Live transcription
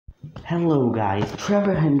Hello guys,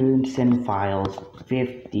 Trevor Henderson Files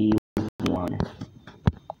 51.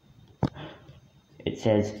 It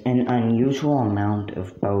says, an unusual amount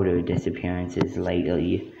of boater disappearances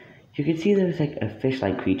lately. You can see there's like a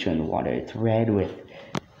fish-like creature in the water. It's red with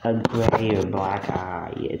a gray or black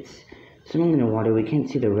eye. It's swimming in the water. We can't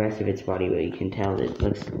see the rest of its body, but you can tell it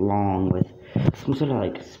looks long with some sort of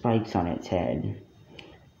like spikes on its head.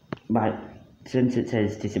 But since it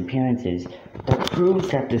says disappearances, that proves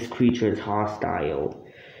that this creature is hostile.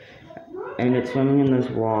 And it's swimming in this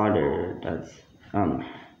water.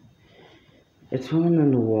 It's swimming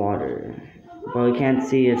in the water. But we can't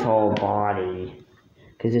see its whole body,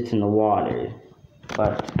 because it's in the water.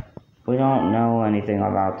 But we don't know anything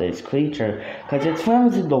about this creature, because it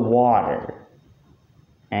swims in the water.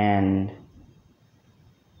 And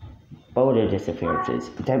boater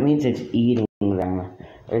disappearances. That means it's eating them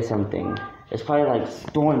or something. It's probably like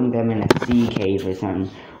storing them in a sea cave or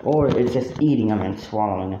something. Or it's just eating them and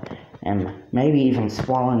swallowing them. And maybe even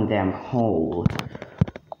swallowing them whole.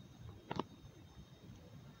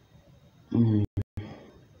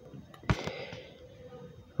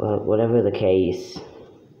 But whatever the case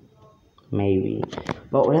may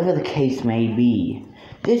be,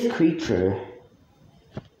 this creature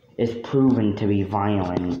is proven to be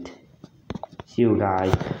violent. See you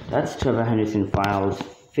guys. That's Trevor Henderson Files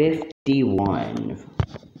 51. See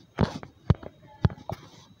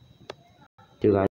you guys.